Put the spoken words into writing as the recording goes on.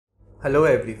Hello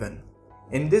everyone.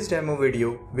 In this demo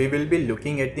video, we will be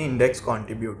looking at the index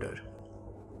contributor.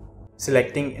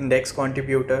 Selecting index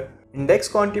contributor. Index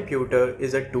contributor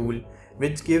is a tool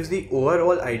which gives the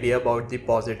overall idea about the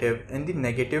positive and the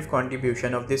negative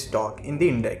contribution of the stock in the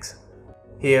index.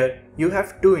 Here you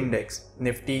have two index,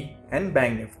 Nifty and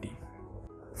Bank Nifty.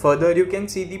 Further, you can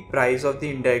see the price of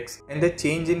the index and the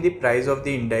change in the price of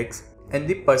the index and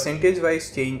the percentage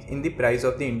wise change in the price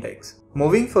of the index.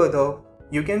 Moving further,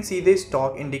 you can see the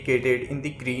stock indicated in the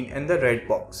green and the red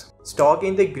box. Stock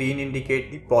in the green indicate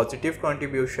the positive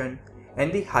contribution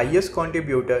and the highest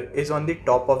contributor is on the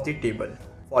top of the table,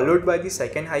 followed by the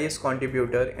second highest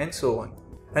contributor and so on.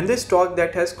 And the stock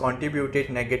that has contributed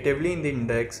negatively in the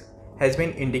index has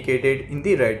been indicated in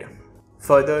the red.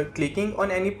 Further, clicking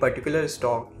on any particular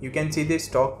stock, you can see the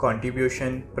stock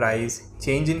contribution, price,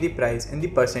 change in the price and the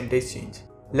percentage change.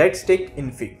 Let's take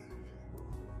INFI.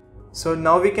 So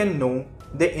now we can know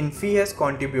the INFI has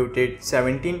contributed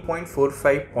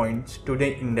 17.45 points to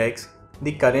the index.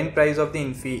 The current price of the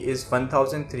INFI is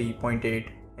 1003.8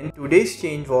 and today's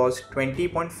change was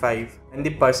 20.5 and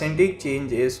the percentage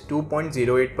change is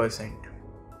 2.08%.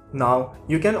 Now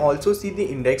you can also see the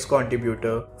index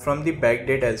contributor from the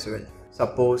backdate as well.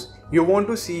 Suppose you want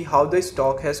to see how the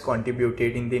stock has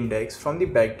contributed in the index from the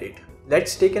backdate.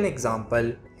 Let's take an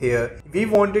example. Here we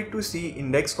wanted to see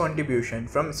index contribution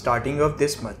from starting of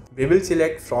this month. We will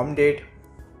select from date.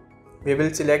 We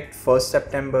will select 1st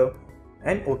September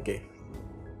and OK.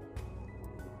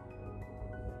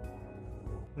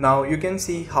 Now you can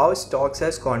see how stocks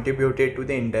has contributed to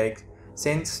the index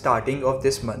since starting of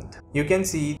this month. You can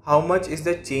see how much is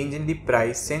the change in the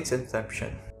price since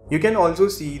inception. You can also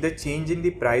see the change in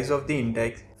the price of the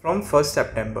index from 1st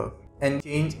September and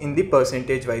change in the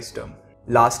percentage wise term.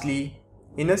 Lastly,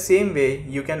 in the same way,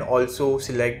 you can also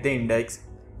select the index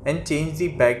and change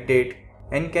the backdate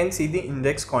and can see the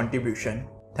index contribution.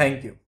 Thank you.